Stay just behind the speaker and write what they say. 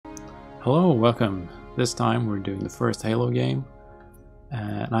Hello, welcome. This time we're doing the first Halo game,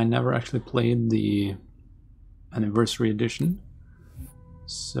 and I never actually played the Anniversary Edition,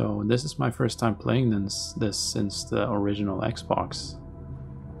 so this is my first time playing this since the original Xbox,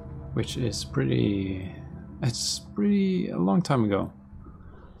 which is it's a long time ago,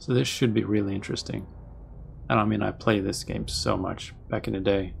 so this should be really interesting. And I mean, I played this game so much back in the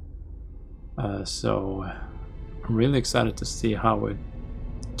day, so I'm really excited to see how it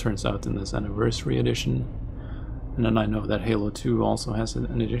turns out in this Anniversary Edition. And then I know that Halo 2 also has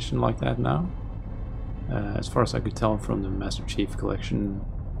an edition like that now, as far as I could tell from the Master Chief Collection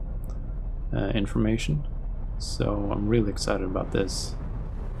information. So I'm really excited about this,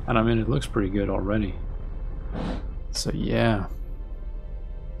 and I mean, it looks pretty good already. So yeah,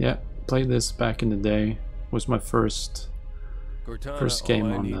 played this back in the day. Was my first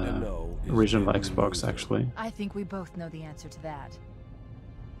game on the original Xbox, actually. I think we both know the answer to that.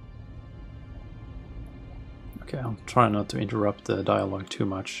 Okay, I'll try not to interrupt the dialogue too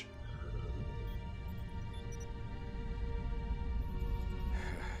much.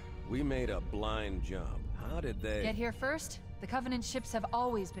 We made a blind jump. How did they get here first? The Covenant ships have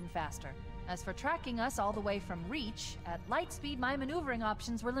always been faster. As for tracking us all the way from Reach, at light speed my maneuvering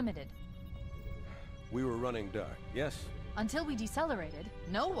options were limited. We were running dark, yes? Until we decelerated,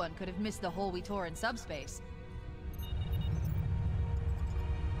 no one could have missed the hole we tore in subspace.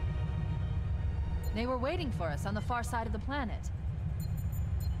 They were waiting for us on the far side of the planet.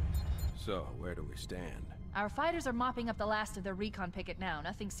 So, where do we stand? Our fighters are mopping up the last of their recon picket now,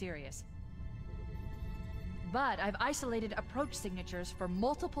 nothing serious. But I've isolated approach signatures for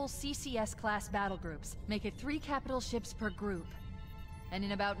multiple CCS-class battle groups. Make it 3 capital ships per group. And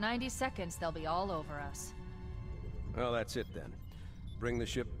in about 90 seconds, they'll be all over us. Well, that's it then. Bring the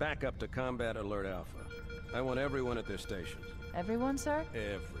ship back up to Combat Alert Alpha. I want everyone at their stations. Everyone, sir?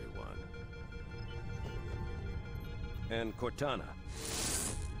 Everyone. And Cortana.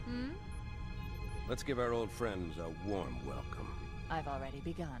 Hmm? Let's give our old friends a warm welcome. I've already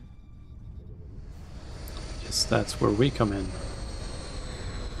begun. Yes, that's where we come in.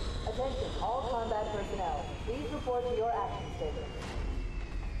 Attention, all combat personnel. Please report to your action station.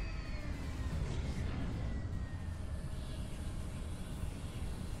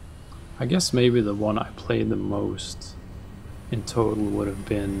 I guess maybe the one I played the most in total would have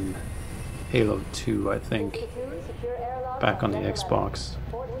been Halo 2, I think, back on the Xbox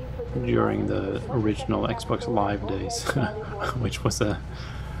during the original Xbox Live days, which was a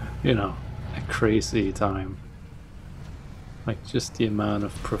crazy time. Like, just the amount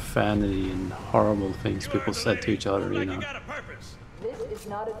of profanity and horrible things people said to each other, you know. This is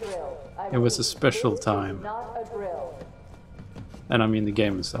not a drill. It was a special time. Not a drill. And I mean, the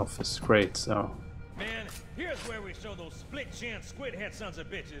game itself is great, so... Man, here's where we show those split-chin, squid-head sons of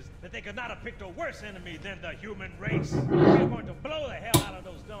bitches that they could not have picked a worse enemy than the human race. We're going to blow the hell out of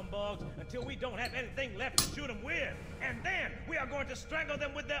those dumb bugs until we don't have anything left to shoot them with. And then we are going to strangle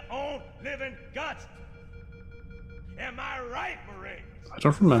them with their own living guts. Am I right, Marines? I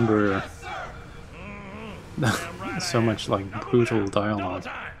don't remember Yes, right so much, like, brutal dialogue.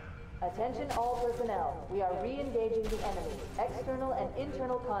 Attention all personnel. We are re-engaging the enemy. External and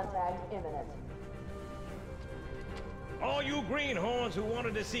internal contact imminent. All you greenhorns who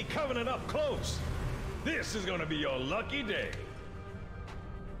wanted to see Covenant up close, this is gonna be your lucky day.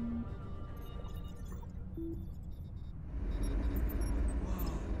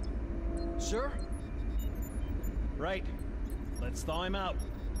 Sir? Right. Let's thaw him out.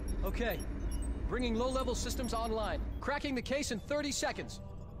 Okay. Bringing low-level systems online. Cracking the case in 30 seconds.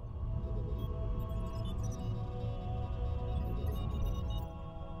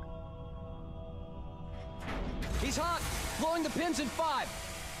 He's hot! Blowing the pins in 5!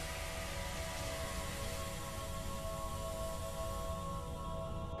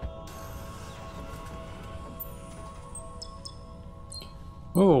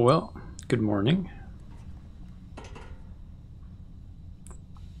 Oh, well, good morning.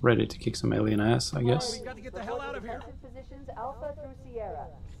 Ready to kick some alien ass, I guess. We got to get the hell out of here. Positions Alpha through Sierra.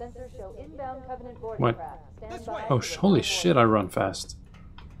 Sensors show inbound Covenant boarding What? craft. Stand This by way. Oh, for holy report. shit, I run fast.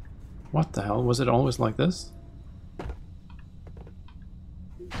 What the hell? Was it always like this?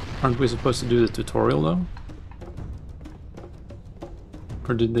 Aren't we supposed to do the tutorial, though?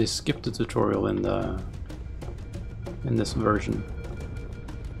 Or did they skip the tutorial in this version?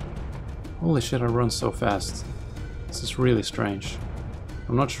 Holy shit, I run so fast. This is really strange.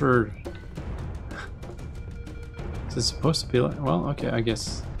 I'm not sure... Is it supposed to be like... Well, okay, I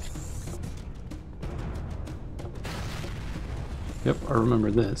guess... Yep, I remember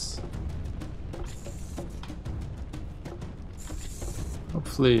this. Oh,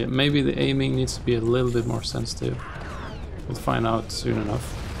 Hopefully, maybe the aiming needs to be a little bit more sensitive. We'll find out soon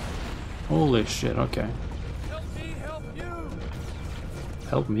enough. Holy shit, okay. Help me help you.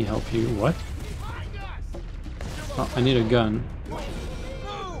 Help me help you, what? Oh, I need a gun.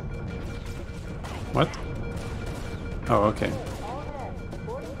 What? Oh, okay. All hands,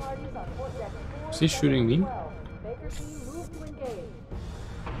 boarding parties on port deck 4, Is he shooting me? 12. Baker team, move to engage.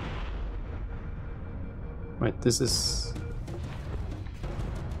 Wait, this is...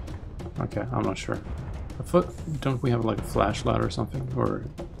 Okay, I'm not sure. Don't we have like a flashlight or something? Or...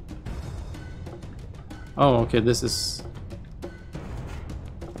 Oh, okay, this is...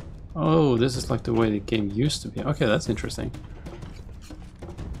 Oh, this is like the way the game used to be. Okay, that's interesting.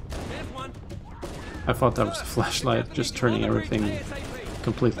 There's one. I thought that was a flashlight, just turning everything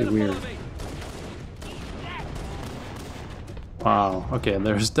completely weird. Wow, okay,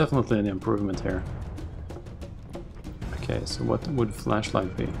 there's definitely an improvement here. Okay, so what would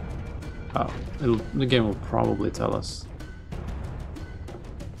flashlight be? Oh, the game will probably tell us.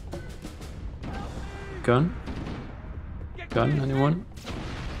 Gun? Gun, anyone?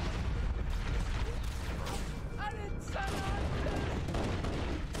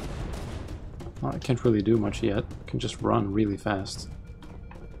 Well, I can't really do much yet. I can just run really fast.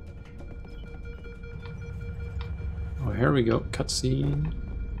 Oh, here we go. Cutscene.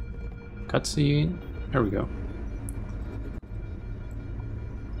 Cutscene. Here we go.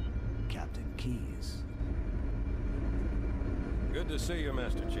 Captain Keyes. Good to see you,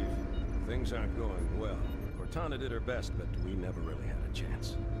 Master Chief. Things aren't going well. Cortana did her best, but we never really had a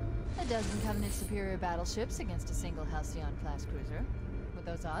chance. A dozen Covenant superior battleships against a single Halcyon-class cruiser. With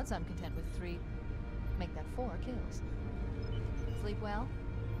those odds, I'm content with 3... make that 4 kills. Sleep well?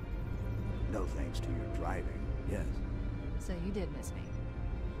 No thanks to your driving, yes. So you did miss me.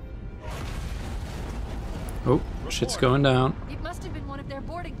 Oh, shit's going down. It must have been one of their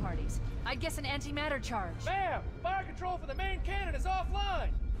boarding parties. I'd guess an antimatter charge. Ma'am, fire control for the main cannon is offline.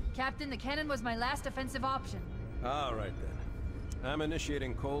 Captain, the cannon was my last offensive option. All right, then. I'm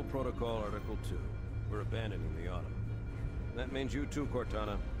initiating Cole Protocol Article 2. We're abandoning the Autumn. That means you too,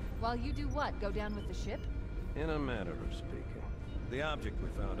 Cortana. While you do what? Go down with the ship? In a manner of speaking. The object we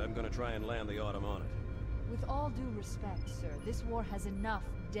found, I'm gonna try and land the Autumn on it. With all due respect, sir, this war has enough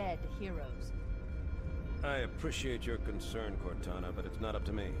dead heroes. I appreciate your concern, Cortana, but it's not up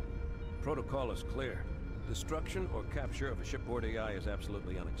to me. Protocol is clear. Destruction or capture of a shipboard AI is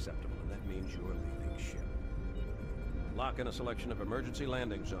absolutely unacceptable, and that means you're leaving ship. Lock in a selection of emergency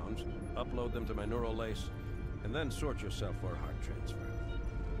landing zones, upload them to my neural lace, and then sort yourself for a heart transfer.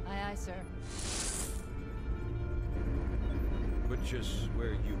 Aye, aye, sir. Which is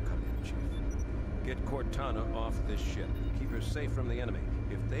where you come in, Chief. Get Cortana off this ship. Keep her safe from the enemy.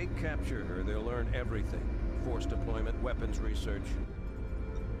 If they capture her, they'll learn everything. Force deployment, weapons research,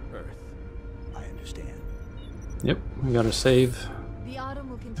 Earth. I understand. Yep, we gotta save The Autumn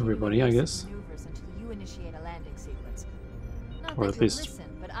will continue everybody, I guess. maneuvers until you initiate a landing sequence. Not Or that at you'll least listen,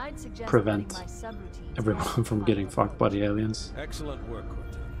 but I'd suggest prevent running my subroutines everyone right from getting before fucked by the aliens. Excellent work,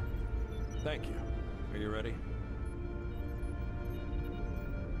 Cortana. Thank you. Are you ready?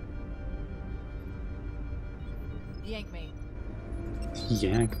 Yank me.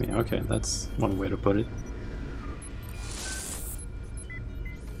 Yank me. Okay, that's one way to put it.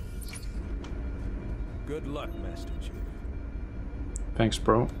 Good luck, Master Chief. Thanks,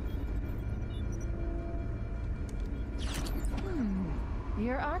 bro.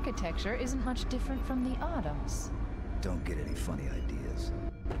 Your architecture isn't much different from the Autumn's. Don't get any funny ideas.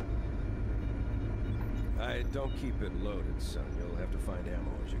 I don't keep it loaded, son. You'll have to find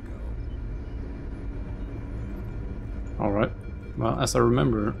ammo as you go. Alright. Well, as I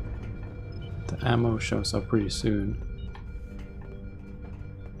remember, the ammo shows up pretty soon.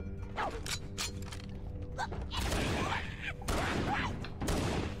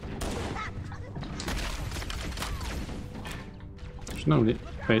 There's no need.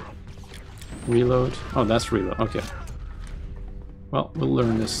 Wait. Reload? Oh, that's reload. Okay. Well, we'll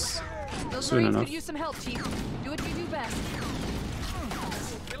learn this Those soon Marines enough. could use some help, Chief. Do what you do best.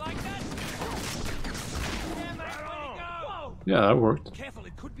 You like that? Yeah, mate, way to go! Yeah, that worked. Careful,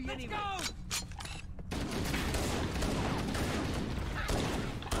 it could be anyone.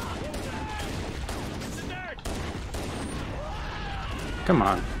 Come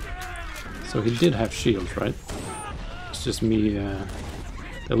on. So he did have shields, right? It's just me,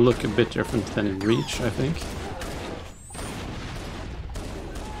 they look a bit different than in Reach, I think.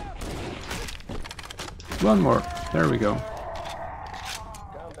 One more. There we go.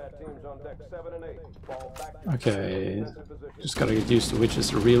 Combat teams on deck 7 and 8. Fall back to Okay. defensive position. Just gotta get used to which is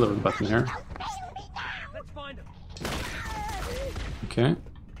the reload button here. Let's find him. Okay.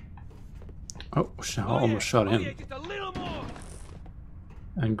 Oh, I almost shot him. Just a little more.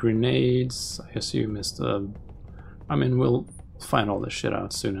 And grenades, I assume is the... I mean, we'll find all this shit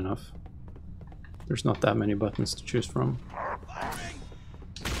out soon enough. There's not that many buttons to choose from.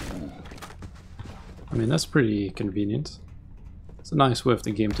 I mean, that's pretty convenient. It's a nice way of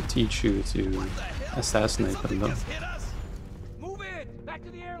the game to teach you to assassinate them, though. Move it! Back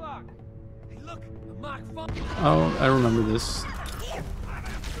to the airlock! Hey, look! The Mach 5! Oh, I remember this.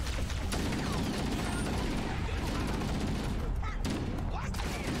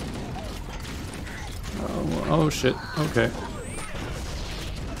 Oh shit, okay.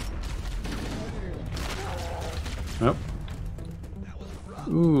 Yep.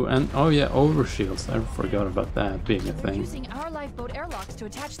 Ooh, and oh yeah, overshields. I forgot about that being a They're thing. using our lifeboat airlocks to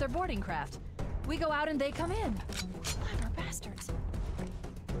attach their boarding craft. We go out and they come in. Clever bastards.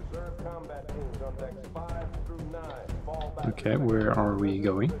 Reserve combat teams on decks 5 through 9. Fall back. Okay, where are we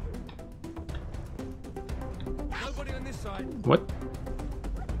going? Nobody on this side. What?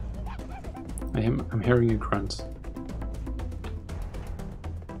 I'm hearing a grunt.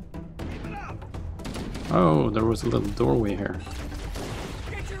 Oh, there was a little doorway here.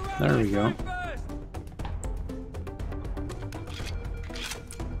 There we go.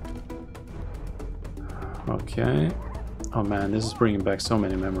 Okay. Oh man, this is bringing back so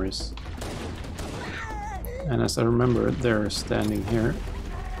many memories. And as I remember, they're standing here.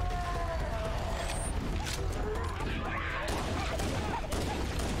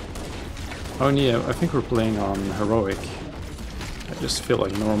 Oh and yeah, I think we're playing on heroic. I just feel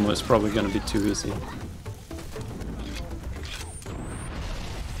like normal is probably gonna be too easy.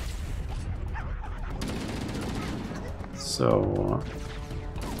 So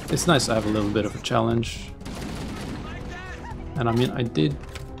it's nice to have a little bit of a challenge. And I mean,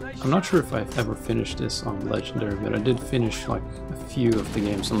 I'm not sure if I've ever finished this on Legendary, but I did finish like a few of the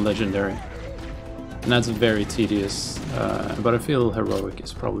games on Legendary. And that's very tedious, but I feel heroic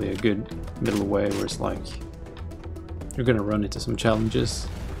is probably a good middle way where it's like you're gonna run into some challenges,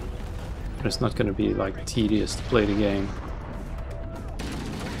 but it's not gonna be like tedious to play the game.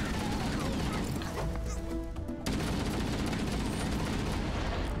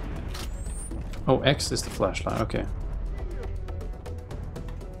 Oh, X is the flashlight, okay.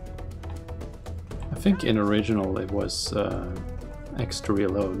 I think in original it was X to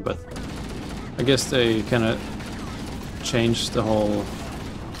reload, but I guess they kind of changed the whole...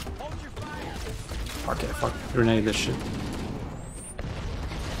 Okay, fuck, grenade this shit.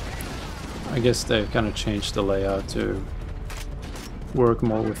 I guess they kind of changed the layout to work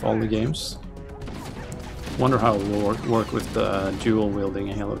more with all the games. Wonder how it will work with the dual wielding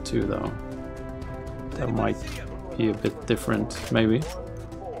in Halo 2 though. That might be a bit different, maybe.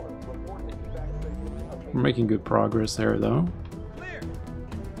 We're making good progress there though.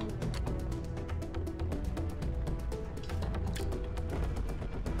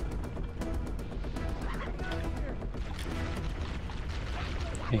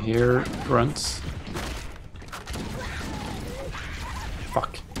 I hear grunts.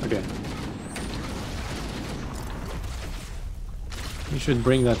 Fuck, okay. He should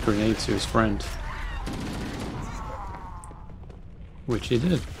bring that grenade to his friend. Which he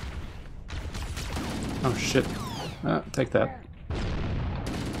did. Oh shit. Take that.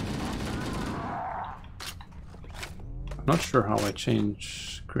 I'm not sure how I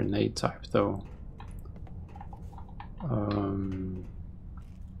change grenade type though.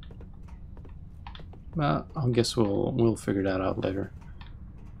 Well, I guess we'll figure that out later.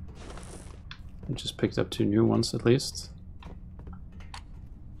 I just picked up 2 new ones at least.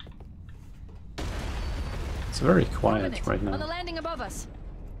 It's very quiet right now. On the landing above us.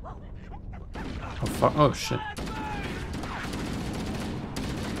 Oh fuck! Oh shit!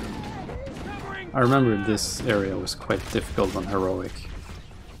 I remember this area was quite difficult on heroic.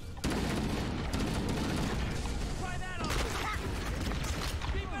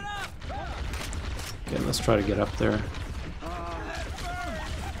 Okay, let's try to get up there.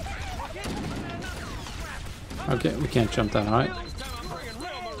 Okay, we can't jump that high.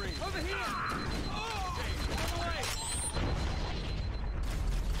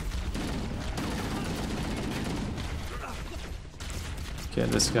 Okay,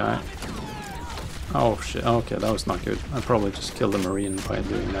 this guy. Oh shit, okay, that was not good. I probably just killed a Marine by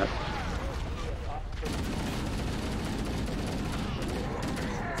doing that.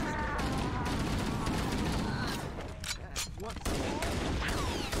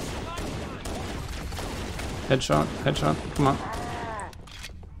 Headshot, headshot, come on.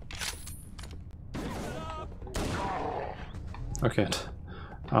 Okay.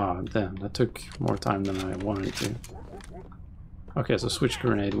 Ah, damn, that took more time than I wanted to. Okay, so switch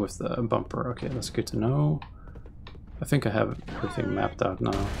grenade with the bumper. Okay, that's good to know. I think I have everything mapped out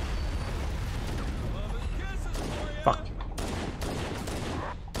now. Fuck.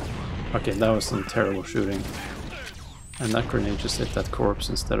 Okay, that was some terrible shooting. And that grenade just hit that corpse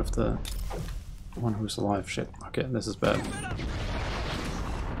instead of the one who's alive. Shit. Okay, this is bad.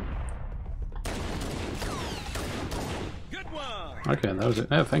 Okay, that was it.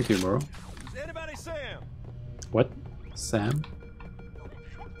 Oh, thank you, bro. Anybody Sam? What? Sam?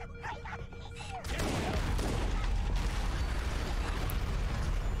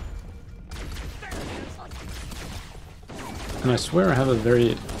 And I swear I have a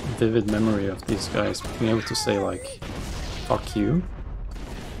very vivid memory of these guys being able to say, like, fuck you.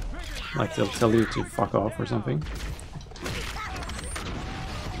 Like they'll tell you to fuck off or something.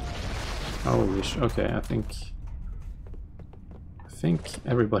 Holy sh... Okay, I think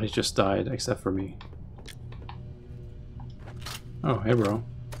everybody just died except for me. Oh, hey bro.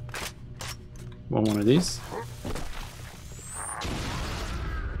 Want one of these?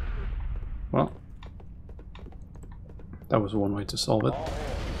 Well, that was one way to solve it.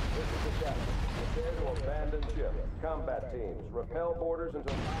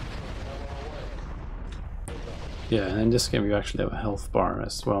 Yeah, and in this game you actually have a health bar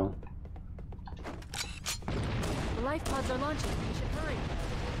as well. The life pods are launching. We should hurry.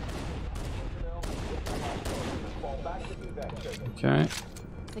 Okay.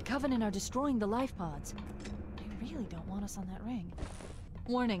 The Covenant are destroying the life pods. They really don't want us on that ring.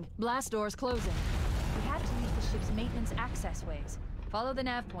 Warning, blast doors closing. We have to use the ship's maintenance access ways. Follow the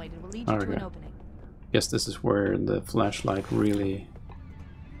nav point, it will lead you to an opening. Guess this is where the flashlight really...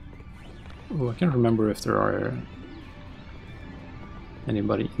 Ooh, I can't remember if there are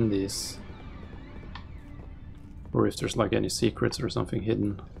anybody in these. Or if there's like any secrets or something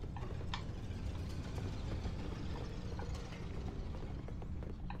hidden.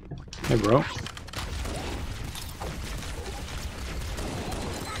 Hey bro.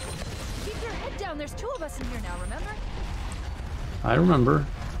 Keep your head down, there's two of us in here now, remember? I remember.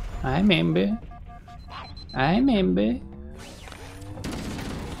 I remember. I remember.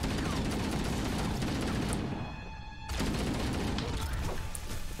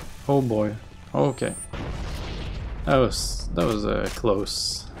 Oh boy. Okay. That was a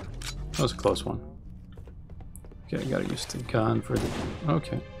close. That was a close one. Okay, I gotta use the gun for the...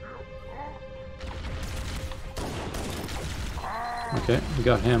 Okay. Okay, we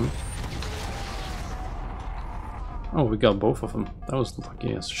got him. Oh, we got both of them. That was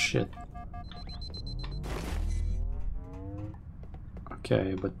lucky as shit.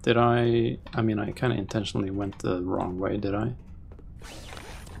 Okay, but did I mean, I kind of intentionally went the wrong way, did I?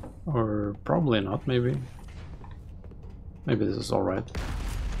 Or probably not, maybe. Maybe this is alright.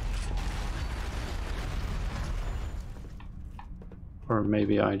 Or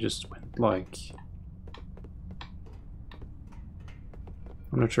maybe I just went like...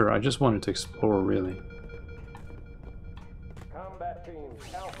 I'm not sure, I just wanted to explore, really. Combat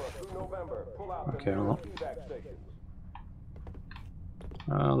teams, Alpha through November. Pull out Okay, well... evac stations.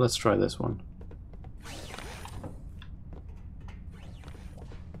 let's try this one.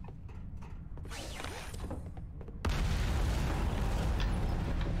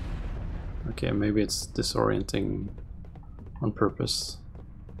 Okay, maybe it's disorienting on purpose.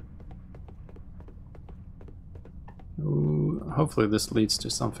 Ooh, hopefully this leads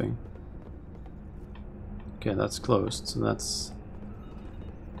to something. Okay, that's closed, so that's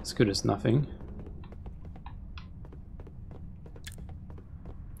as good as nothing.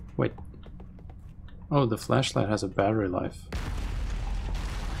 Wait. Oh, the flashlight has a battery life.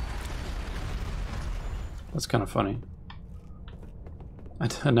 That's kind of funny.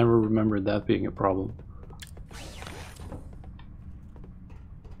 I never remembered that being a problem.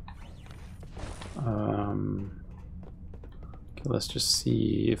 Okay, let's just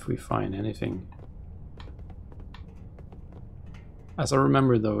see if we find anything. As I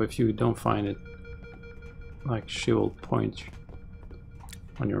remember though, if you don't find it, like she will point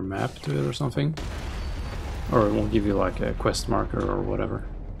on your map to it or something. Or it will give you like a quest marker or whatever.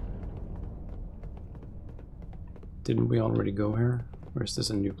 Didn't we already go here? Or is this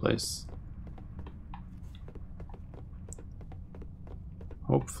a new place?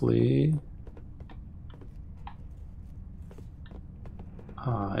 Hopefully...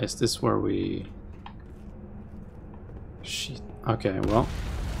 is this where we... Shit. Okay, well...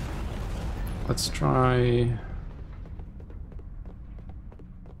 Let's try...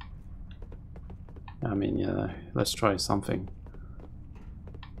 I mean, yeah, let's try something.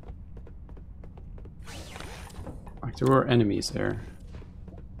 Like, there were enemies there.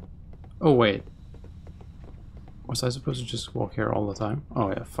 Oh, wait. Was I supposed to just walk here all the time? Oh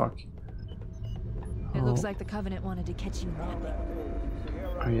yeah, fuck. It looks like the Covenant wanted to catch you napping.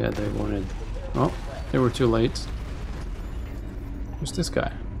 Oh yeah, they wanted... Oh, they were too late. Who's this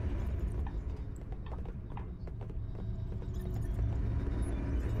guy?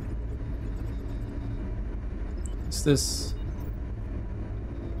 Is this...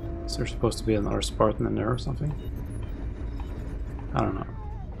 Is there supposed to be another Spartan in there or something? I don't know.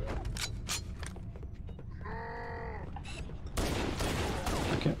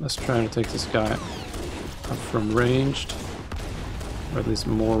 Okay, let's try to take this guy up from ranged. Or at least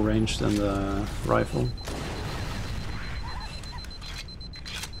more range than the rifle.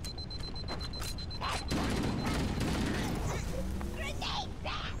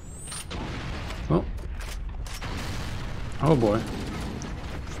 Oh. Oh boy.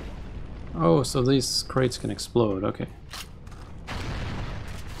 Oh, so these crates can explode, okay.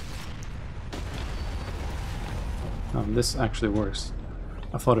 This actually works.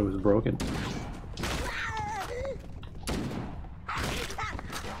 I thought it was broken.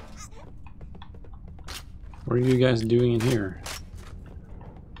 What are you guys doing in here?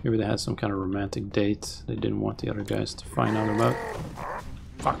 Maybe they had some kind of romantic date they didn't want the other guys to find out about.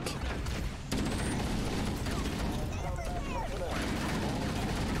 Fuck.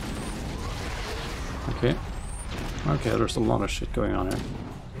 Okay. Okay, there's a lot of shit going on here.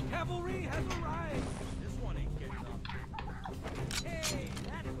 Cavalry has arrived. This one ain't getting up. Hey,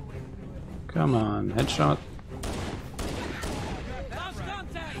 that's the way to do it. Come on, headshot. Lost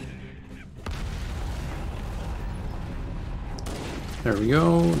contact. There we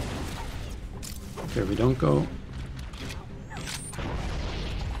go. Here we don't go.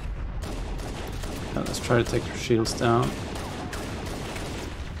 Now let's try to take their shields down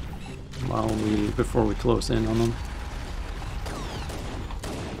before we close in on them.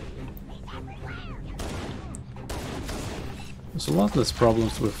 There's a lot less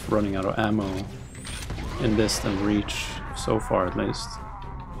problems with running out of ammo in this than Reach, so far at least.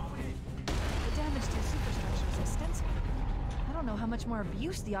 The damage to the superstructure is extensive. I don't know how much more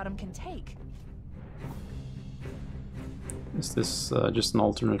abuse the Autumn can take. Is this just an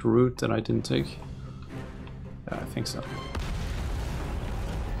alternate route that I didn't take? Yeah, I think so.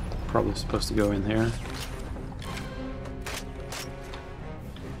 Probably supposed to go in here.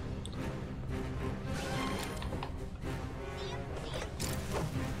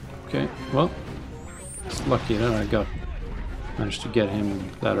 Okay, well, it's lucky that I managed to get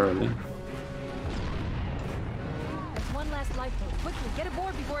him that early. There's one last lifeboat. Quickly, get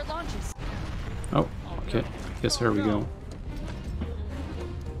aboard before it launches. Oh, okay. Guess here we go.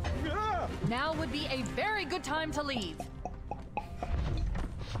 Now would be a very good time to leave.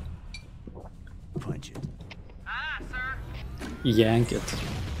 Punch it. Aye, sir. Yank it.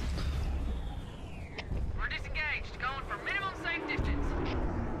 We're disengaged, going for minimum safe distance.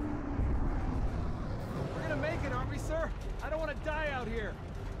 We're gonna make it, aren't we, sir? I don't want to die out here.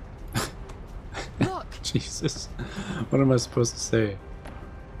 Look! Jesus. What am I supposed to say?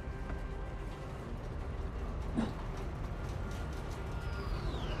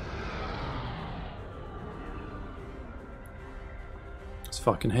 It's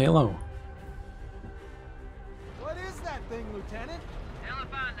fucking Halo. What is that thing, Lieutenant? Hell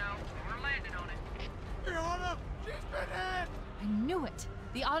if I know. We're landing on it. Your Honor, she's been hit! I knew it.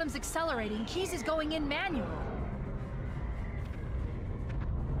 The Autumn's accelerating. Keys is going in manual.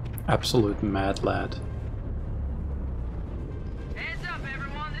 Absolute mad lad. Heads up,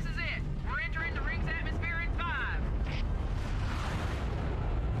 everyone. This is it. We're entering the ring's atmosphere in 5.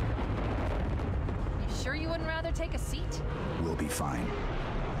 You sure you wouldn't rather take a seat? We'll be fine.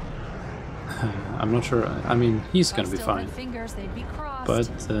 I'm not sure. I mean, he's gonna be Still fine. had fingers, they'd be crossed.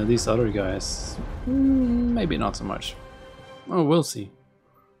 But these other guys, maybe not so much. Oh, we'll see.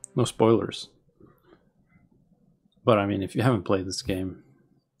 No spoilers. But I mean, if you haven't played this game,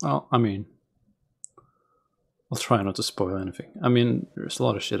 well, I mean, I'll try not to spoil anything. I mean, there's a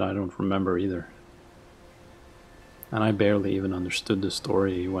lot of shit I don't remember either. And I barely even understood the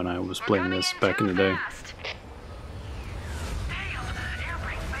story when I was playing this back in the day. Damn, air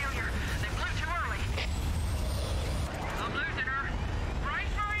brake failure. They flew too early. I'm losing her.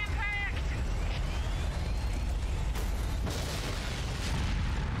 Brace for impact.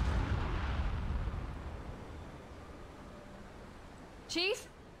 Chief?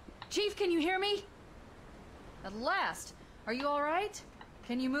 Chief, can you hear me? At last. Are you all right?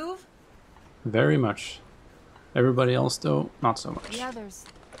 Can you move? Very much. Everybody else, though, not so much. The others.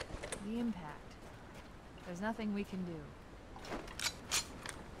 The impact. There's nothing we can do.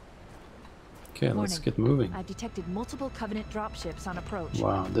 Okay, let's Warning. get moving. I've detected multiple Covenant dropships on approach.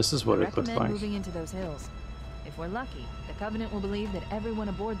 Wow, this is what I it looks recommend like. moving into those hills. If we're lucky, the Covenant will believe that everyone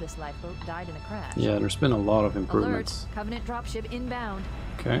aboard this lifeboat died in the crash. Yeah, there's been a lot of improvements. Alert! Covenant dropship inbound.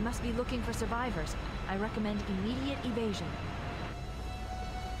 Okay. They must be looking for survivors. I recommend immediate evasion.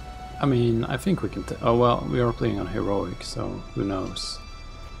 I mean, I think we can... oh, well, we are playing on heroic, so who knows.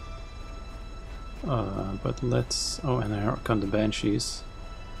 But let's... oh, and here come the Banshees.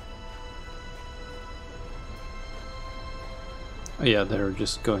 Oh, yeah, they're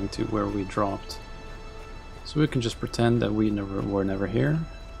just going to where we dropped. So we can just pretend that we were never here.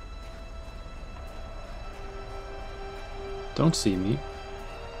 Don't see me.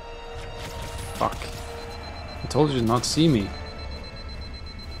 Fuck. I told you to not see me.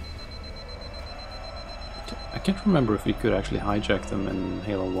 I can't remember if we could actually hijack them in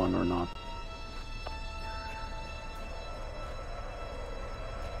Halo 1 or not.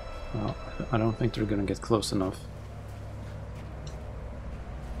 Well, I don't think they're gonna get close enough.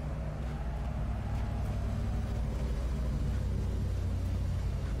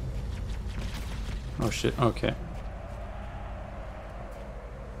 Oh shit, okay.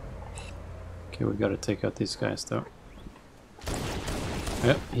 Okay, we gotta take out these guys though.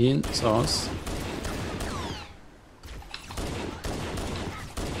 Yep, he saw us.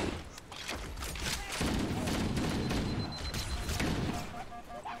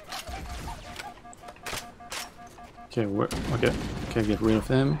 Okay, okay, get rid of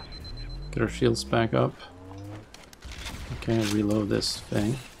him. Get our shields back up. Okay, reload this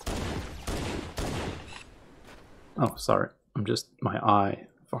thing. Oh, sorry. I'm just... my eye.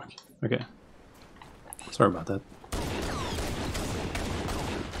 Fuck. Okay. Sorry about that.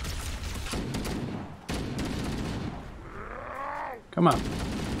 Come on.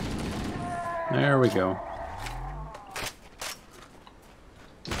 There we go.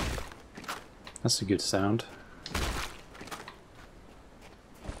 That's a good sound.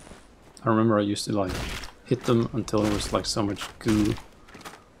 I remember I used to like hit them until there was like so much goo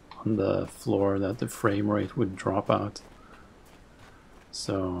on the floor that the frame rate would drop out.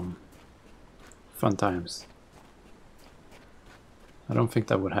 So fun times. I don't think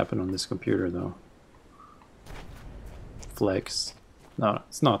that would happen on this computer though. Flex. No,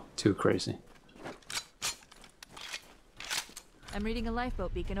 it's not too crazy. I'm reading a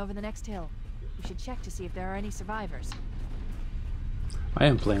lifeboat beacon over the next hill. We should check to see if there are any survivors. I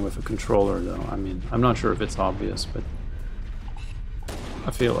am playing with a controller though. I mean, I'm not sure if it's obvious, but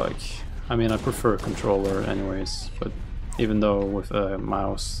I feel like... I mean, I prefer a controller anyways, but even though with a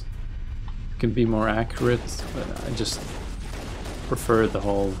mouse it can be more accurate, but I just prefer the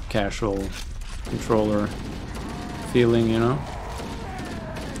whole casual controller feeling, you know?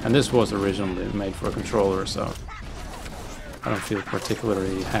 And this was originally made for a controller, so I don't feel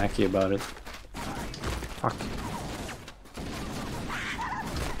particularly hacky about it. Fuck.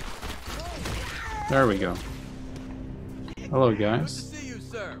 There we go. Hello, guys. Good to see you,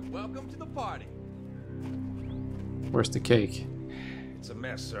 sir. Welcome to the party. Where's the cake? It's a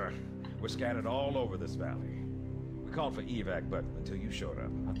mess, sir. We're scattered all over this valley. We called for evac, but until you showed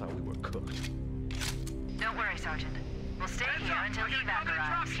up, I thought we were cooked. Don't worry, Sergeant. We'll stay here until evac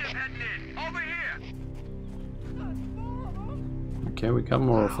arrives. Dropship heading in. Over here. Okay, we got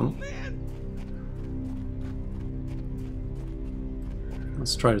more of them.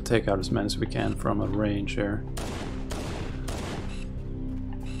 Let's try to take out as many as we can from a range here.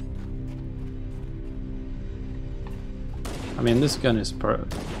 I mean, this gun is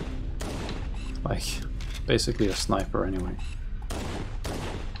like basically a sniper anyway.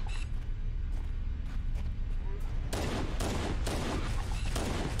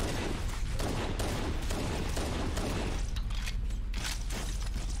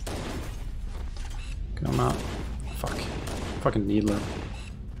 Come out. Fuck. Fucking needler.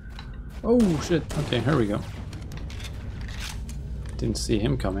 Oh shit. Okay, here we go. Didn't see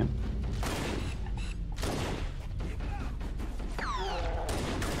him coming.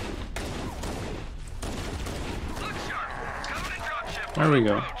 There we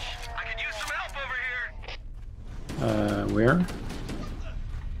go. I could use some help over here. Where?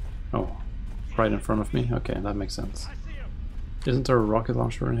 Oh, right in front of me? Okay, that makes sense. Isn't there a rocket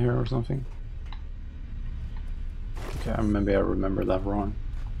launcher in here or something? Okay, maybe I remember that wrong.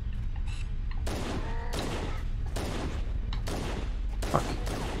 Fuck.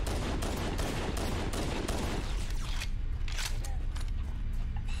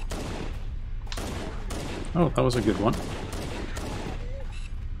 Oh, that was a good one.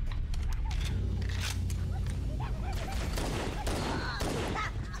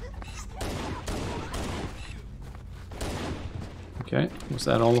 Okay, was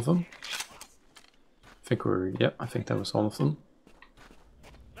that all of them? I think we're... yep, I think that was all of them.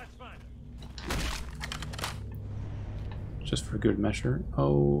 Let's find just for good measure.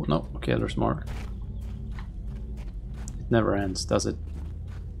 Oh, no, okay, there's more. It never ends, does it?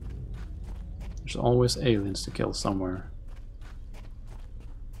 There's always aliens to kill somewhere.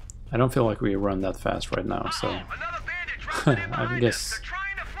 I don't feel like we run that fast right now, so... I guess...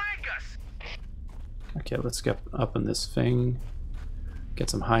 Okay, let's get up on this thing. Get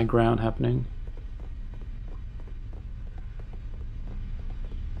some high ground happening.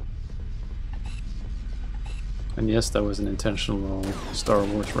 And yes, that was an intentional Star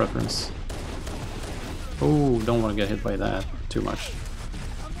Wars reference. Oh, don't want to get hit by that too much.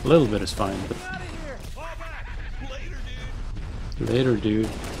 A little bit is fine, but... Later, dude.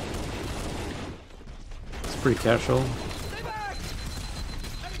 It's pretty casual.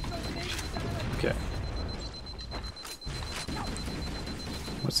 Okay.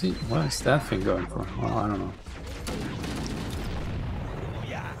 What is that thing going for? Well, I don't know.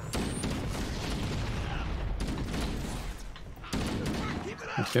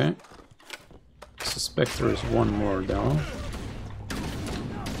 Okay. I suspect there is one more down.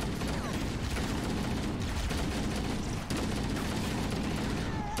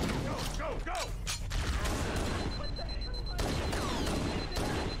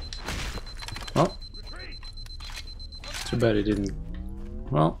 Oh. Too bad he didn't.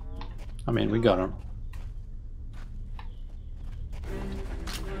 Well, I mean, we got him.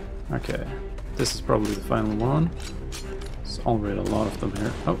 Okay. This is probably the final one. There's already a lot of them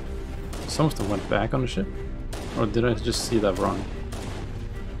here. Oh, some of them went back on the ship? Or did I just see that wrong?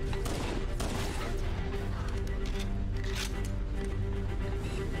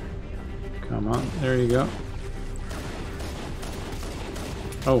 Come on, there you go.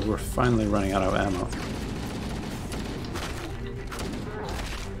 Oh, we're finally running out of ammo.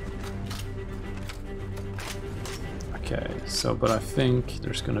 Okay, so, but I think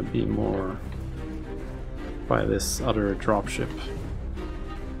there's gonna be more by this other dropship.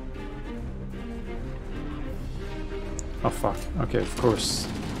 Oh fuck, okay, of course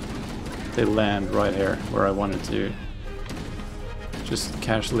they land right here where I wanted to. Just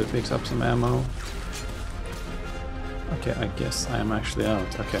casually picks up some ammo. Okay, I guess I am actually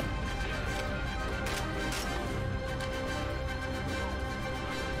out, okay.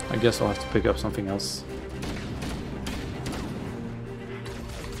 I guess I'll have to pick up something else.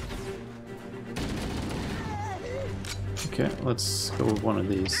 Okay, let's go with one of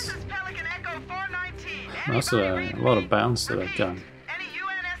these. That's a lot of bounce to that gun.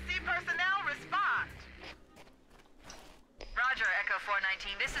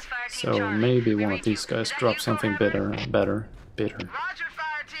 So maybe one of these guys drops something better.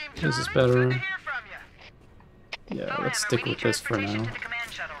 This is better. Yeah, let's stick with this for now.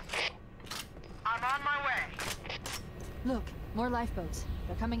 Look, more lifeboats.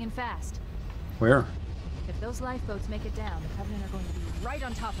 They're coming in fast. Where? If those lifeboats make it down, the Covenant are going to be right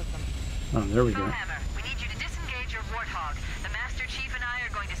on top of them. Oh, there we go. Hammer, we need you to disengage your Warthog. The Master Chief and I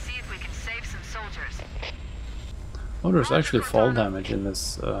are going to see if we can save some soldiers. Oh, there's actually fall damage in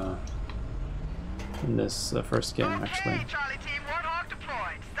this first game, actually. Okay, Charlie Team, Warthog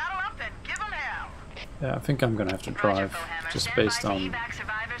deployed. Saddle up and give 'em hell. Yeah, I think I'm gonna have to drive, just based on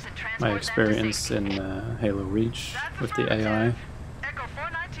my experience in Halo Reach with the AI. Echo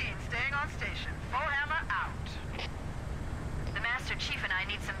 419 staying on station. Hammer out. The Master Chief and I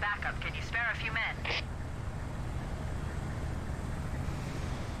need some backup. Can you spare a few men?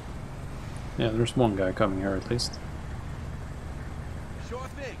 Yeah, there's one guy coming here at least. Sure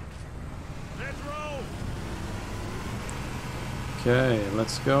thing. Let's roll. Okay,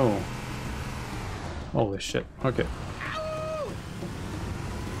 let's go. Holy shit. Okay.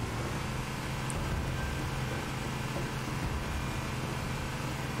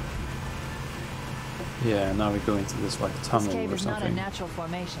 Yeah, now we go into this like tunnel This cave or is not a something. natural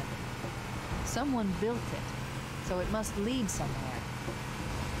formation. Someone built it, so it must lead somewhere.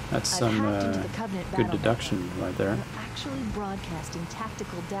 That's I've some hacked into the Covenant good battle deduction right there. They're actually broadcasting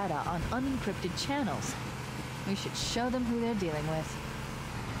tactical data on unencrypted channels. We should show them who they're dealing with.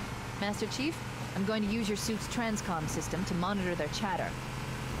 Master Chief, I'm going to use your suit's transcom system to monitor their chatter.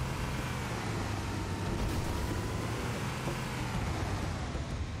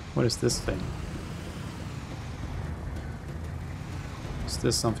 What is this thing? Is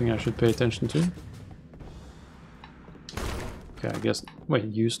this something I should pay attention to? Okay, I guess... Wait,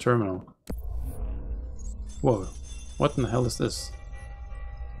 use terminal. Whoa. What in the hell is this?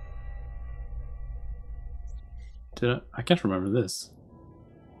 I can't remember this.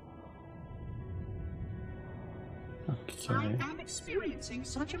 Okay. I am experiencing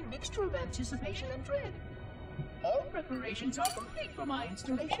such a mixture of anticipation and dread. All preparations are complete for my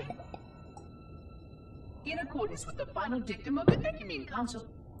installation. In accordance with the final dictum of the Ecumene Council,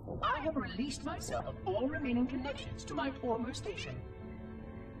 I have released myself of all remaining connections to my former station.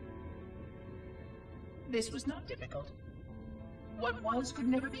 This was not difficult. What was could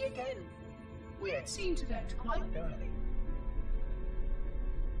never be again. We had seen to that quite thoroughly.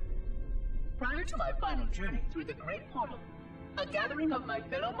 Prior to my final journey through the Great Portal, a gathering of my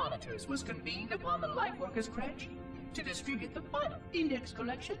fellow monitors was convened upon the Lightworkers Crash to distribute the final index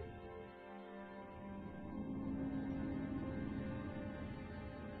collection.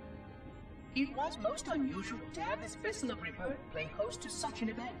 It was most unusual to have this vessel of rebirth play host to such an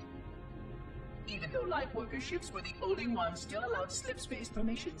event. Even though Lightworker ships were the only ones still allowed slipspace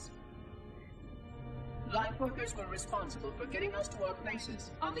formations. Lightworkers were responsible for getting us to our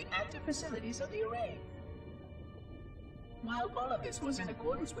places on the active facilities of the array. While all of this was in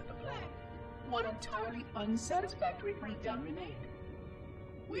accordance with the plan, one entirely unsatisfactory breakdown remained.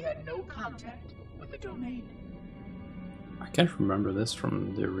 We had no contact with the domain. I can't remember this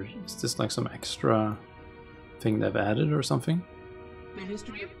from the original. Is this like some extra thing they've added or something? The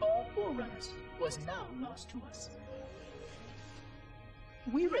history of all Forerunners was now lost to us.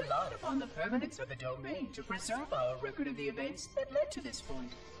 We relied upon the permanence of the domain to preserve our record of the events that led to this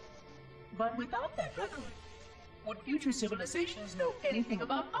point. But without that record, would future civilizations know anything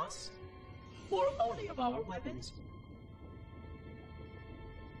about us? Or only of our weapons?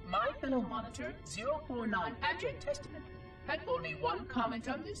 My fellow monitor, 049 Abject Testament, had only one comment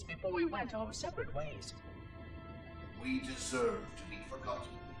on this before we went our separate ways. We deserve to be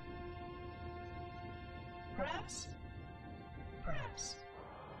forgotten. Perhaps. Perhaps.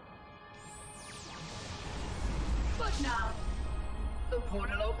 But now, the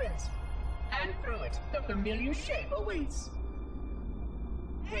portal opens, and through it, the familiar shape awaits.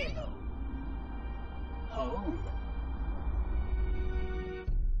 Halo. Home.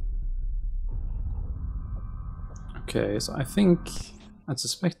 Okay, so I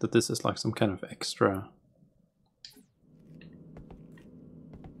suspect that this is like some kind of extra.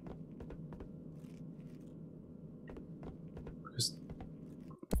 Because,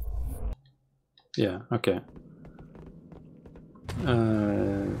 yeah, okay.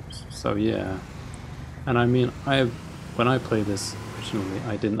 So yeah, and I mean, when I played this originally,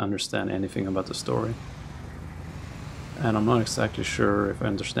 I didn't understand anything about the story, and I'm not exactly sure if I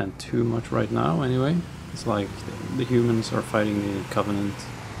understand too much right now. Anyway. It's like the humans are fighting the Covenant,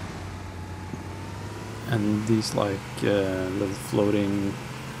 and these like little floating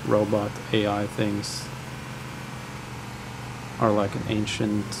robot AI things are like an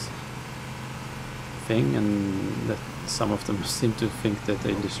ancient thing, and that some of them seem to think that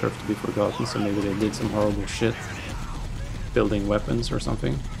they deserve to be forgotten, so maybe they did some horrible shit, building weapons or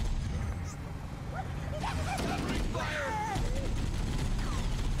something.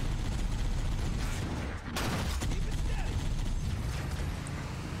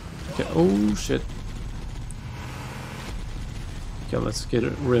 Okay, oh shit. Okay, let's get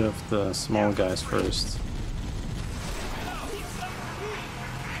rid of the small guys first.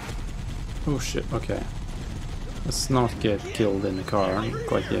 Oh shit, okay. Let's not get killed in the car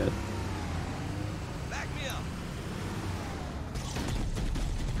quite yet.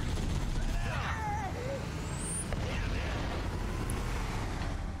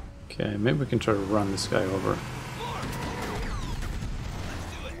 Okay, maybe we can try to run this guy over.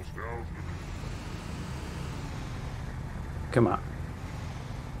 Come on.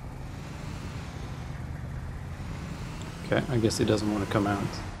 Okay, I guess he doesn't want to come out.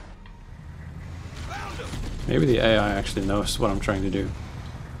 Maybe the AI actually knows what I'm trying to do.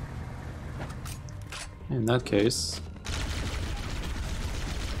 In that case...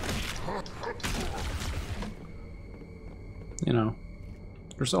 you know,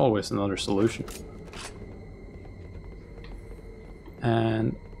 there's always another solution.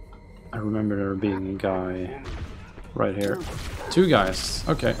 And I remember there being a guy right here. Two guys.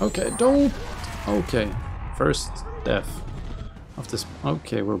 Okay, okay, don't... Okay, first death of this...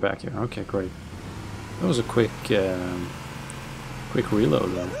 Okay, we're back here. Okay, great. That was a quick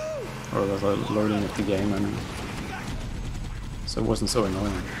reload though. Or loading of the game, I mean. So it wasn't so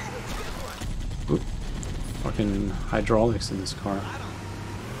annoying. Oop. Fucking hydraulics in this car.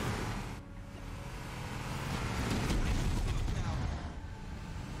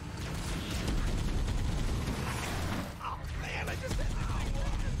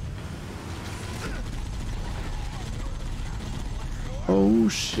 Oh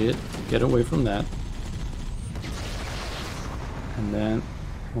shit, get away from that. And then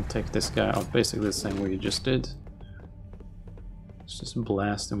we'll take this guy out basically the same way you just did. Let's just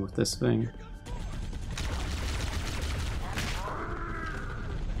blast him with this thing.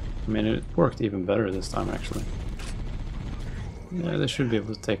 I mean, it worked even better this time, actually. Yeah, they should be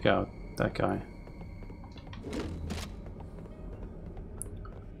able to take out that guy.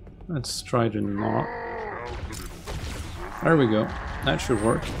 Let's try to not... There we go. That should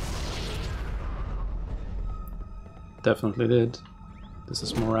work. Definitely did. This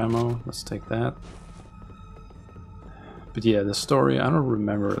is more ammo. Let's take that. But yeah, the story, I don't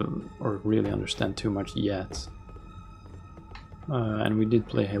remember or really understand too much yet. And we did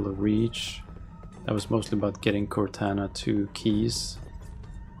play Halo Reach. That was mostly about getting Cortana 2 keys.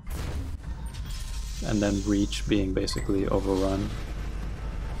 And then Reach being basically overrun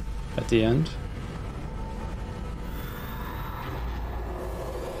at the end.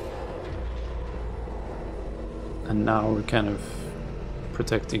 And now we're kind of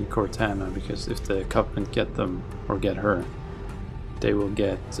protecting Cortana, because if the Covenant get them, or get her, they will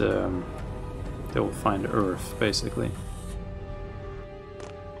get, they will find Earth, basically.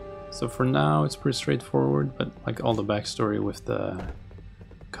 So for now it's pretty straightforward, but like all the backstory with the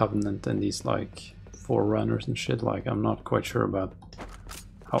Covenant and these like Forerunners and shit, like I'm not quite sure about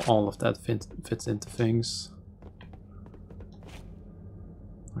how all of that fits into things.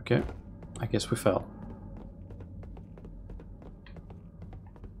 Okay, I guess we fell.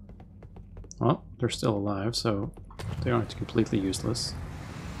 Well, they're still alive, so they aren't completely useless.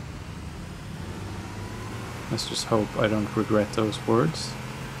 Let's just hope I don't regret those words.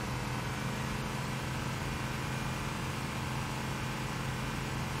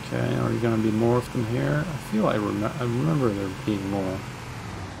 Okay, are there gonna be more of them here? I feel I remember there being more.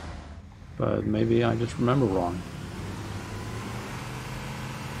 But maybe I just remember wrong.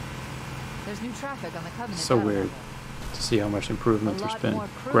 There's new traffic on the Covenant. So weird to see how much improvement there's been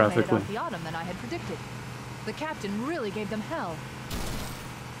graphically. Off the Autumn than I had predicted. The captain really gave them hell.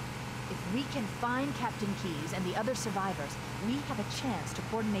 If we can find Captain Keyes and the other survivors, we have a chance to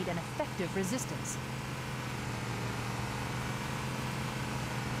coordinate an effective resistance.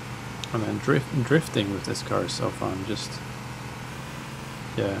 I mean, drifting with this car is so fun. Just,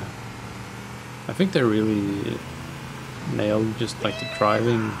 yeah. I think they really nailed just like the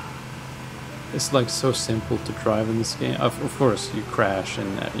driving. It's like so simple to drive in this game. Of course, you crash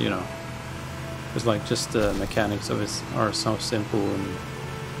and you know. It's like just the mechanics of it are so simple and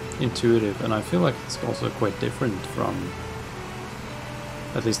intuitive, and I feel like it's also quite different from.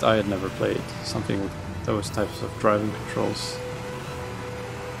 At least I had never played something with those types of driving controls.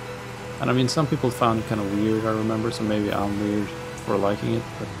 And I mean, some people found it kind of weird, I remember, so maybe I'm weird for liking it,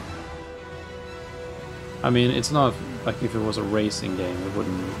 but... I mean, it's not like if it was a racing game, it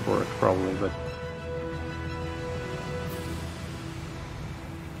wouldn't work, probably, but...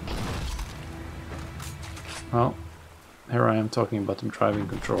 Well, here I am talking about the driving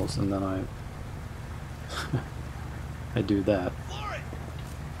controls, and then I... I do that.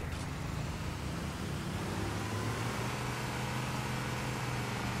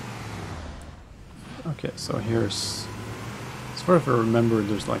 Okay, so here's... As far as I remember,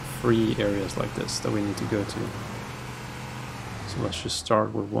 there's like 3 areas like this that we need to go to. So let's just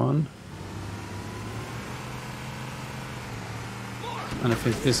start with one. And I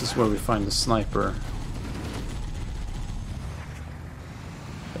think this is where we find the sniper.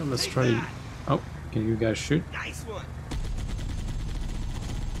 Okay, let's try... Oh, can you guys shoot? Nice one.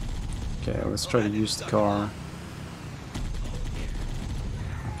 Okay, let's try to use the car.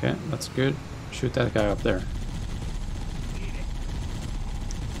 Okay, that's good. Shoot that guy up there.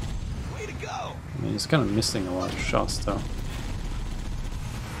 Way to go. I mean, he's kind of missing a lot of shots, though.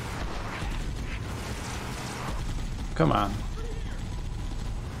 Come on.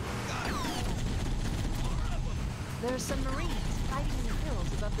 There's some Marines hiding in the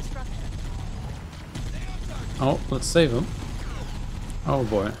hills above the structure. Oh, let's save him. Oh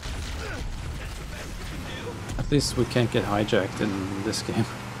boy. At least we can't get hijacked in this game.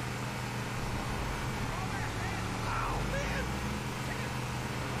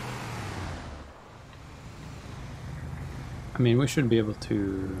 I mean, we should be able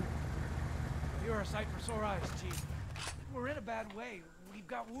to... You're a sight for sore eyes, Chief. We're in a bad way. We've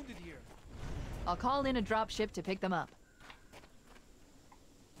got wounded here. I'll call in a dropship to pick them up.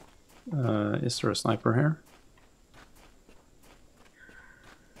 Is there a sniper here?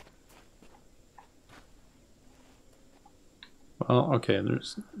 Well, okay,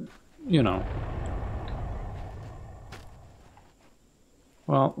 there's... You know.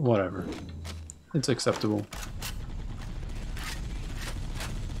 Well, whatever. It's acceptable.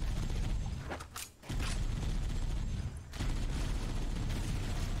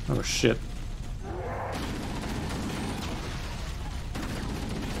 Oh shit.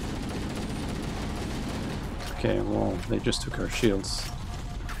 Okay, well, they just took our shields.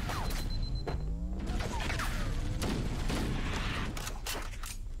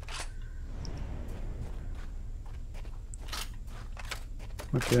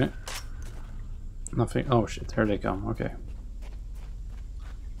 Okay. Nothing. Oh shit, there they come. Okay.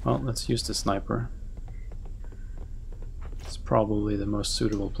 Well, let's use the sniper. It's probably the most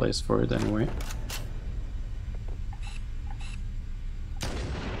suitable place for it anyway.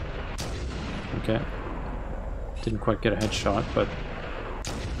 Okay. Didn't quite get a headshot, but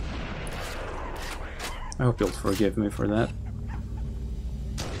I hope you'll forgive me for that.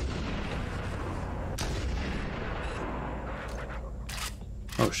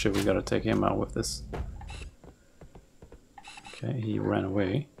 Oh shit, we gotta take him out with this. Okay, he ran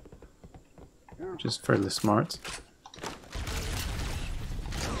away, which is fairly smart.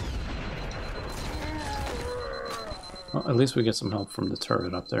 Well, at least we get some help from the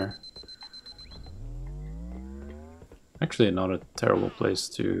turret up there. Actually, not a terrible place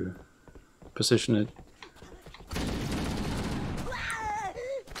to position it.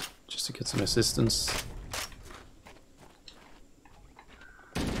 Just to get some assistance.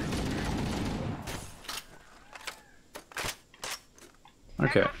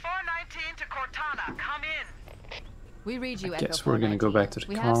 Okay. We read you, I guess we're gonna go back to the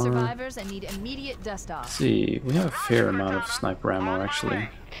car. We have survivors and need immediate dust off. See, we have a fair amount of sniper ammo actually.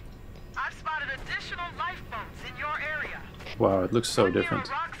 I've spotted additional lifeboats in your area. Wow, it looks so different.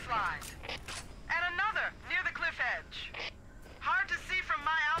 Rock slide. And another near the cliff edge. Hard to see from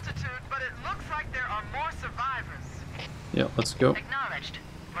my altitude, but it looks like there are more survivors. Yeah, let's go. Acknowledged.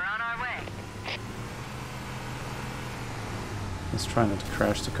 We're on our way. Let's try not to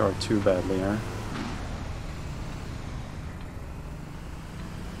crash the car too badly here.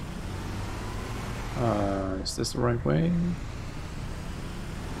 Is this the right way?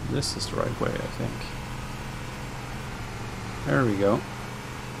 This is the right way, I think. There we go.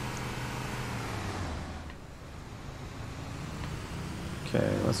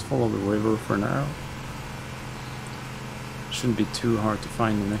 Okay, let's follow the river for now. Shouldn't be too hard to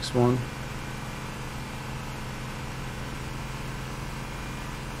find the next one.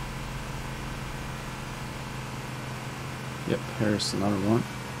 Yep, here's another one.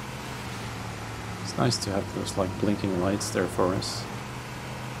 It's nice to have those like blinking lights there for us.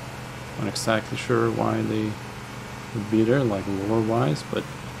 Not exactly sure why they would be there, like lore-wise, but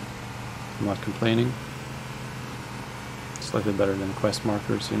I'm not complaining. Slightly better than quest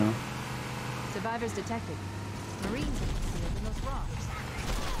markers, you know. Survivors detected. Marines are concealed in those rocks.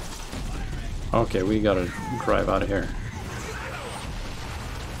 Okay, we gotta drive out of here.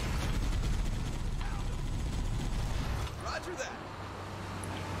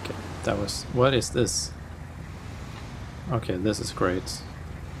 Okay, that was... What is this? Okay, this is great.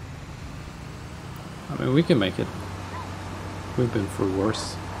 I mean, we can make it. We've been through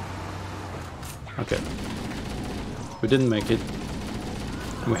worse. Okay. We didn't make it.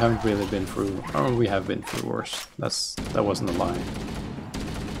 We haven't really been through... Oh, we have been through worse. That wasn't a lie.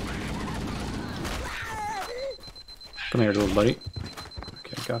 Come here, little buddy.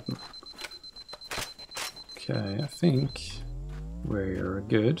 Okay, got him. Okay, I think we're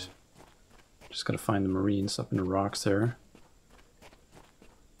good. Just gotta find the Marines up in the rocks there.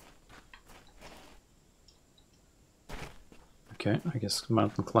 Okay, I guess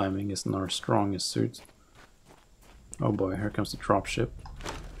mountain climbing isn't our strongest suit. Oh boy, here comes the dropship.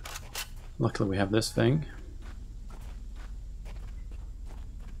 Luckily we have this thing.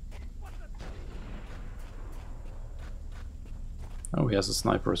 Oh, he has a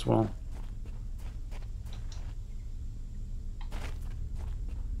sniper as well.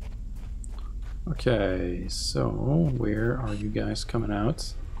 Okay, so where are you guys coming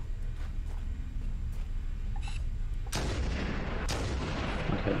out?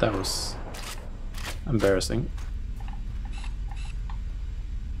 Okay, that was embarrassing.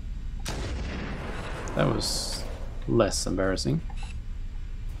 That was less embarrassing.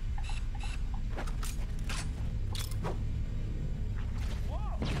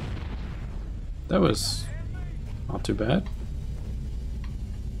 That was not too bad.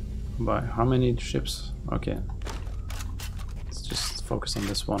 By how many ships? Okay. Let's just focus on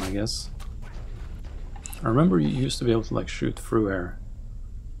this one, I guess. I remember you used to be able to like shoot through air,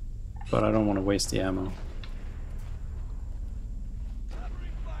 but I don't want to waste the ammo.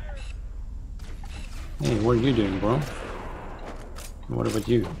 Hey, what are you doing, bro? What about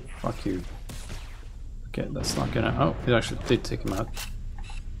you? Fuck you. Okay, that's not gonna... Oh, it actually did take him out.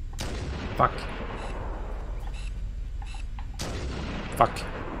 Fuck. Fuck.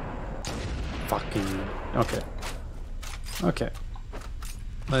 Fucking... Okay. Okay.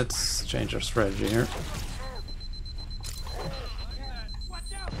 Let's change our strategy here.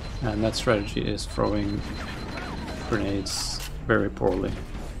 And that strategy is throwing grenades very poorly.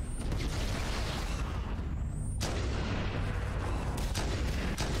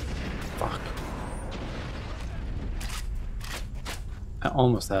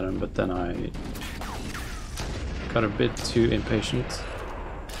 almost had him, but then I got a bit too impatient.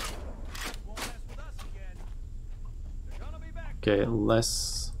 Okay,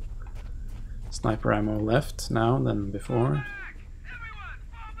 less sniper ammo left now than before.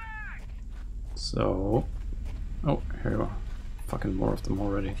 So, oh, here we are. Fucking more of them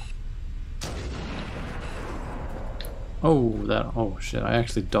already. Oh shit, I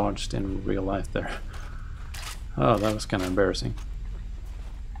actually dodged in real life there. Oh, that was kind of embarrassing.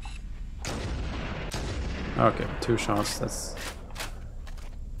 Okay, 2 shots, that's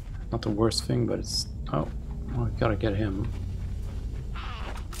not the worst thing, but it's... Oh, I gotta get him.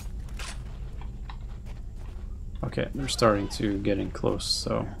 Okay, they're starting to get in close,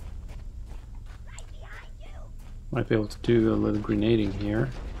 so... Might be able to do a little grenading here.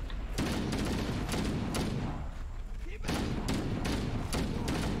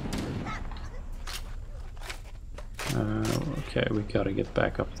 Okay, we gotta get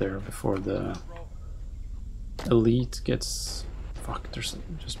back up there before the elite gets... Fuck, there's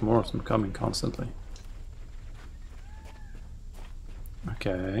just more of them coming constantly.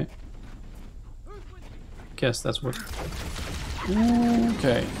 Okay. Guess that's what...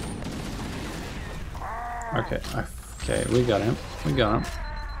 Okay. Okay, we got him. We got him.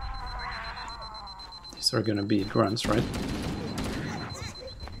 These are gonna be grunts, right?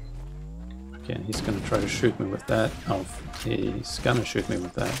 Okay, he's gonna try to shoot me with that. Oh, he's gonna shoot me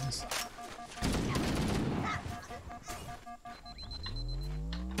with that.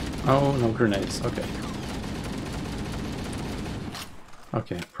 Oh, no grenades. Okay.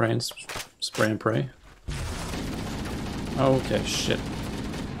 Okay, pray and spray and pray. Okay, shit.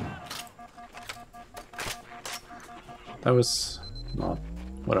 That was not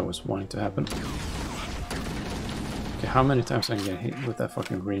what I was wanting to happen. Okay, how many times I can get hit with that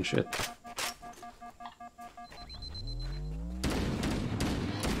fucking green shit?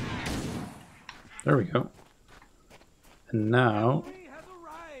 There we go. And now,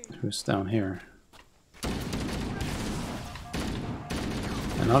 who's down here?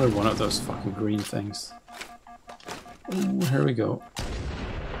 Another one of those fucking green things. Ooh, here we go.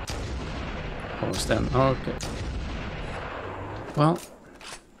 Almost down. Okay. Well,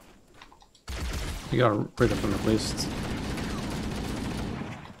 we got rid of them at least.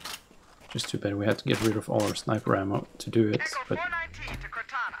 Just too bad we had to get rid of all our sniper ammo to do it, but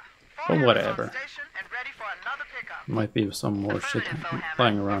whatever. Might be some more shit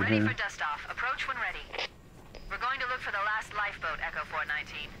lying around here. Approach when ready. We're going to look for the last lifeboat, Echo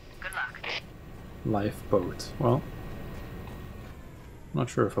 419. Good luck. Lifeboat. Well, I'm not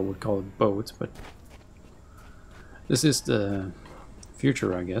sure if I would call it boat, but this is the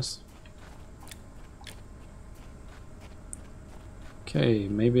future, I guess. Okay,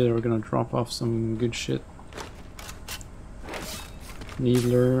 maybe they're gonna drop off some good shit.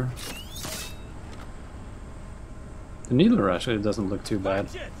 Needler. The Needler actually doesn't look too bad.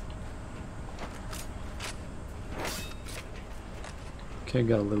 Okay,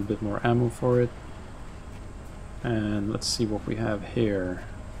 got a little bit more ammo for it. And let's see what we have here.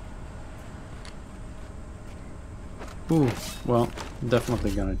 Ooh, well,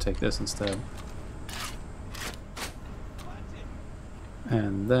 definitely gonna take this instead.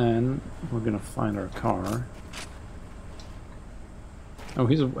 And then we're gonna find our car. Oh,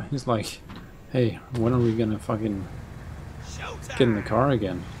 he's like, hey, when are we gonna fucking get in the car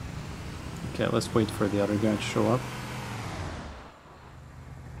again? Okay, let's wait for the other guy to show up.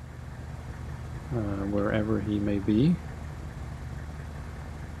 Wherever he may be.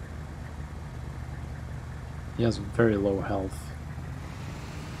 He has very low health.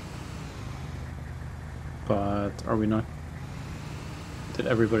 But are we not... Did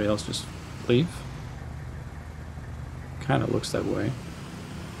everybody else just leave? Kinda looks that way.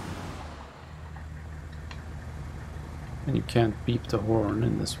 And you can't beep the horn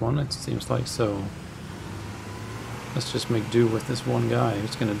in this one, it seems like, so... Let's just make do with this one guy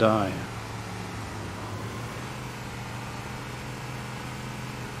who's gonna die.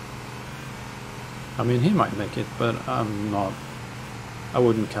 I mean, he might make it, but I'm not... I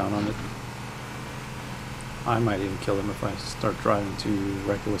wouldn't count on it. I might even kill him if I start driving too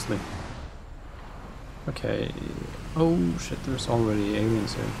recklessly. Okay. Oh shit, there's already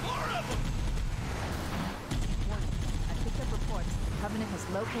aliens here. I picked up reports that the Covenant has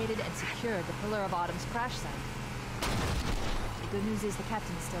located and secured the Pillar of Autumn's crash site. The good news is the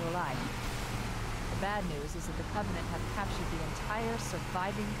captain is still alive. The bad news is that the Covenant have captured the entire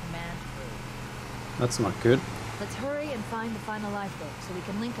surviving command crew. That's not good. Let's hurry and find the final lifeboat so we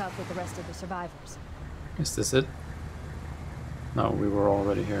can link up with the rest of the survivors. Is this it? No, we were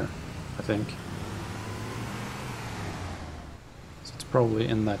already here, I think. So it's probably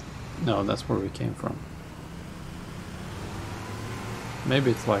in that... No, that's where we came from.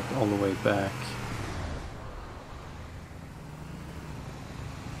 Maybe it's like all the way back.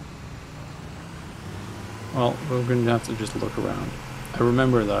 Well, we're going to have to just look around. I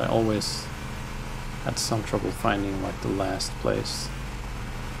remember that I always had some trouble finding like the last place.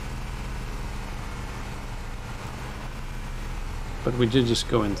 But we did just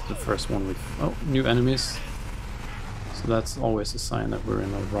go into the first one with... Oh, new enemies. So that's always a sign that we're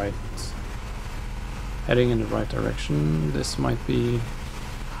in the right... heading in the right direction. This might be...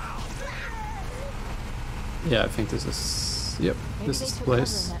 Yeah, I think this is... Yep, this is the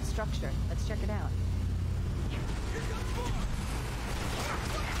place. Maybe they took cover in that structure. Let's check it out.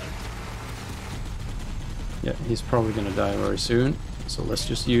 Yeah, he's probably gonna die very soon. So let's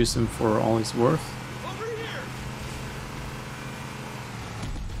just use him for all he's worth.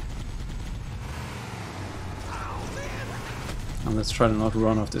 And let's try to not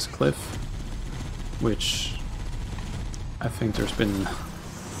run off this cliff, which I think there's been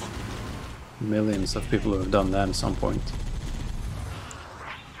millions of people who have done that at some point.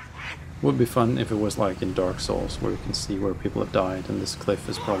 Would be fun if it was like in Dark Souls, where you can see where people have died, and this cliff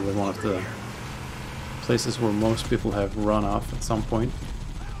is probably one of the places where most people have run off at some point.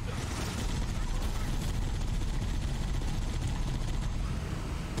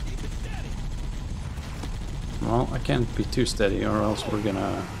 Well, I can't be too steady or else we're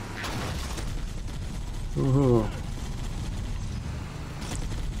gonna... Ooh.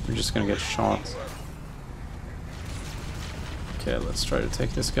 We're just gonna get shot. Okay, let's try to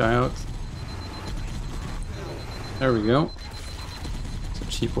take this guy out. There we go. It's a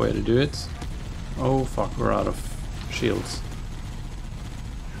cheap way to do it. Oh fuck, we're out of shields.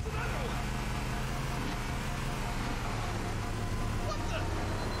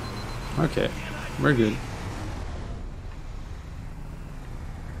 Okay, we're good.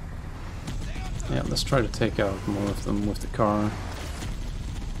 Yeah, let's try to take out more of them with the car.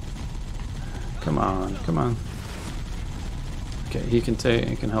 Come on, come on. Okay, he can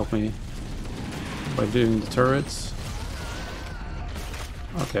help me by doing the turrets.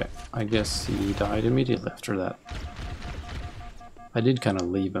 Okay, I guess he died immediately after that. I did kind of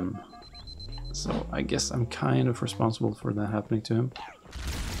leave him, so I guess I'm kind of responsible for that happening to him.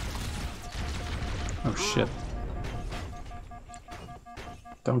 Oh shit.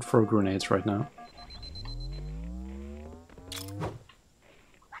 Don't throw grenades right now.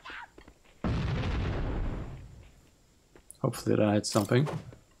 Hopefully that hit something.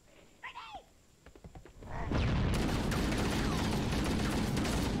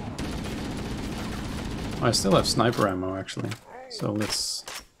 I still have sniper ammo actually, so let's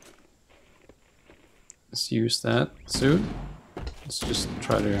use that soon. Let's just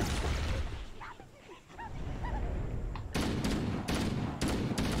try to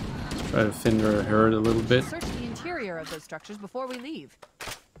thin her herd a little bit. Search the interior of those structures before we leave.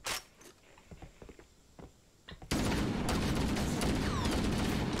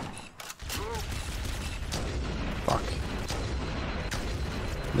 Fuck.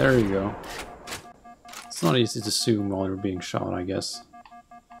 There you go. It's not easy to zoom while you're being shot, I guess.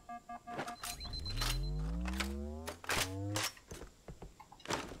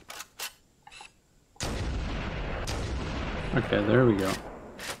 Okay, there we go.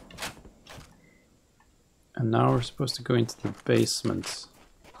 And now we're supposed to go into the basement.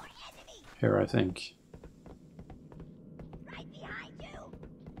 Here, I think.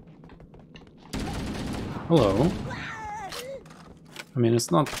 Hello. I mean,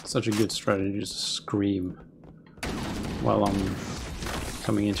 it's not such a good strategy to scream while I'm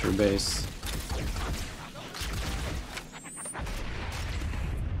coming into your base.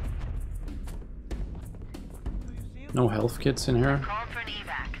 No health kits in here.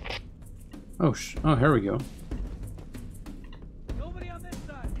 Oh, oh, here we go.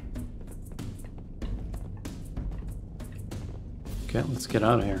 Okay, let's get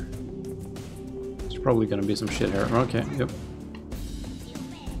out of here. There's probably gonna be some shit here. Okay, yep.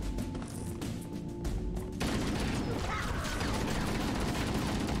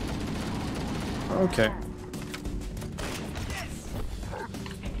 Okay.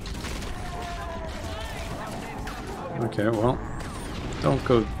 Okay, well, don't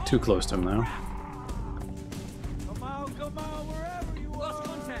go too close to him now.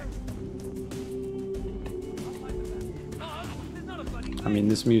 I mean,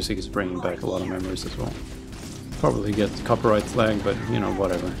 this music is bringing back a lot of memories as well. Probably get copyright flag, but you know,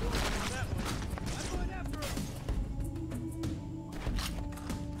 whatever.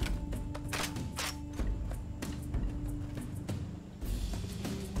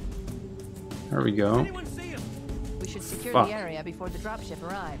 There we go. We should secure fuck. the area before the dropship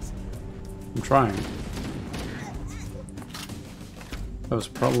arrives. I'm trying. That was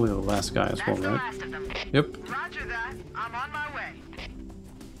probably the last guy as well, right? Yep. Roger that. I'm on my way.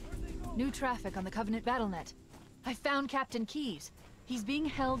 New traffic on the Covenant BattleNet. I found Captain Keyes. He's being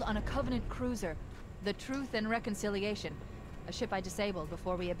held on a Covenant cruiser, the Truth and Reconciliation, a ship I disabled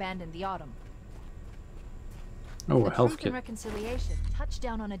before we abandoned the Autumn. Oh, a the health Truth kit. and Reconciliation touched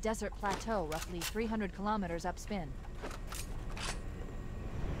down on a desert plateau roughly 300 kilometers upspin.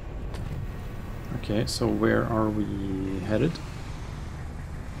 Okay, so where are we headed?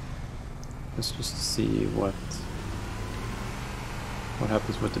 Let's just see what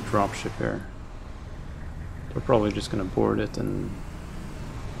happens with the dropship here. We're probably just gonna board it and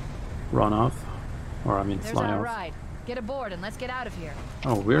run off, or I mean There's fly our off. ride. Get aboard and let's get out of here.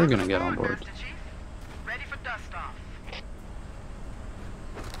 Oh, we're gonna get on board. Master Chief. Ready for dust off.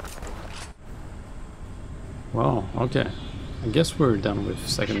 Well, okay. I guess we're done with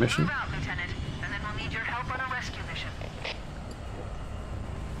second mission. Move out, Lieutenant, and then we'll need your help on a rescue mission.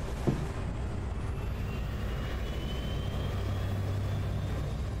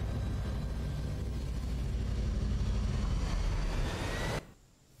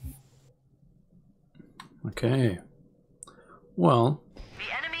 Okay. Well.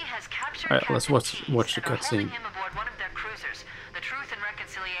 The enemy has captured Alright, let's watch the and are holding cutscene. him aboard one of their cruisers, the Truth and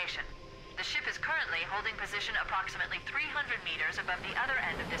Reconciliation. The ship is currently holding position approximately 300 meters above the other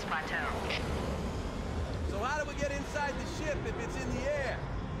end of this plateau. So how do we get inside the ship if it's in the air?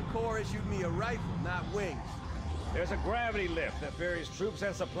 The Corps issued me a rifle, not wings. There's a gravity lift that ferries troops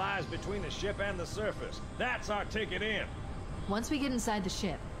and supplies between the ship and the surface. That's our ticket in. Once we get inside the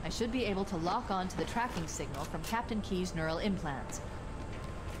ship, I should be able to lock on to the tracking signal from Captain Keyes' neural implants.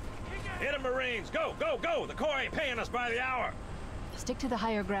 Hit 'em, Marines! Go, go, go! The Corps ain't paying us by the hour! Stick to the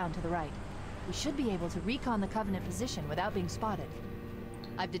higher ground to the right. We should be able to recon the Covenant position without being spotted.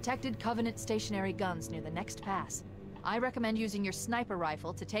 I've detected Covenant stationary guns near the next pass. I recommend using your sniper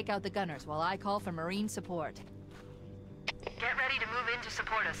rifle to take out the gunners while I call for Marine support. Get ready to move in to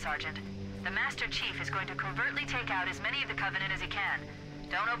support us, Sergeant. The Master Chief is going to covertly take out as many of the Covenant as he can.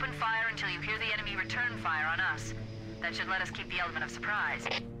 Don't open fire until you hear the enemy return fire on us. That should let us keep the element of surprise.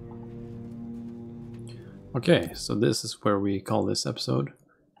 Okay, so this is where we call this episode.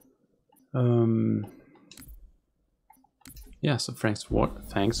 Yeah, so thanks for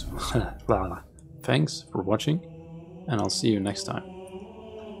watching, and I'll see you next time.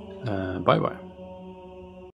 Bye bye.